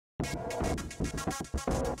The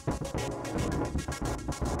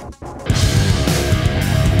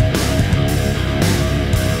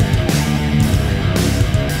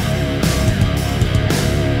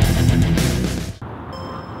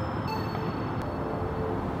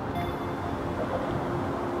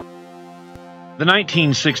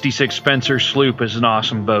 1966 Spencer Sloop is an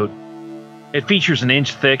awesome boat. It features an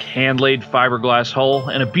inch-thick, hand-laid fiberglass hull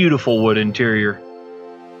and a beautiful wood interior.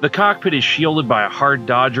 The cockpit is shielded by a hard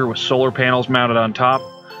Dodger with solar panels mounted on top.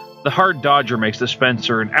 The hard Dodger makes the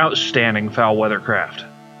Spencer an outstanding foul-weather craft.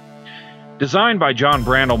 Designed by John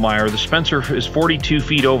Brandlmeyer, the Spencer is 42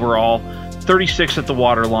 feet overall, 36 at the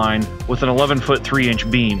waterline, with an 11-foot 3-inch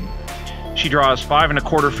beam. She draws 5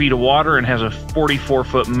 1/4 feet of water and has a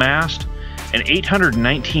 44-foot mast and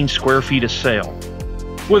 819 square feet of sail.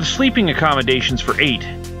 With sleeping accommodations for 8,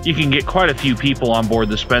 you can get quite a few people on board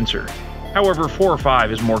the Spencer. However, 4 or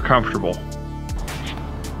 5 is more comfortable.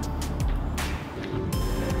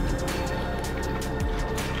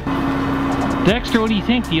 Dexter, what do you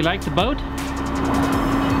think? Do you like the boat?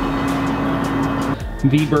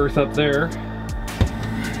 V-berth up there.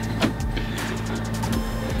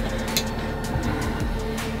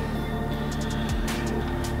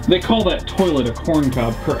 They call that toilet a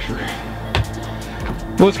corncob crusher.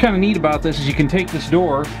 What's kind of neat about this is you can take this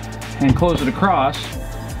door and close it across,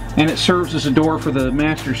 and it serves as a door for the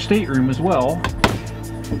master's stateroom as well.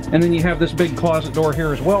 And then you have this big closet door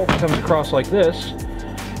here as well that comes across like this.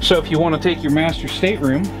 So if you want to take your master's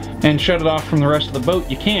stateroom and shut it off from the rest of the boat,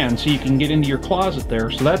 you can, so you can get into your closet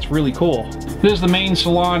there. So that's really cool. This is the main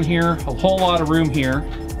salon here, a whole lot of room here.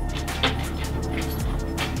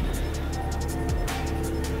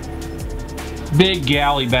 Big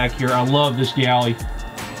galley back here. I love this galley.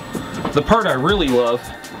 The part I really love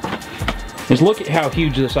is look at how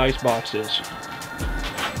huge this icebox is.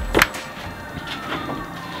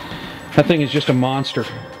 That thing is just a monster.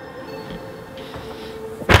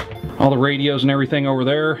 All the radios and everything over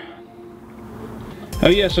there. Oh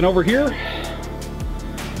yes, and over here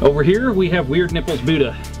we have Weird Nipples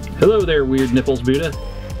Buddha. Hello there, Weird Nipples Buddha.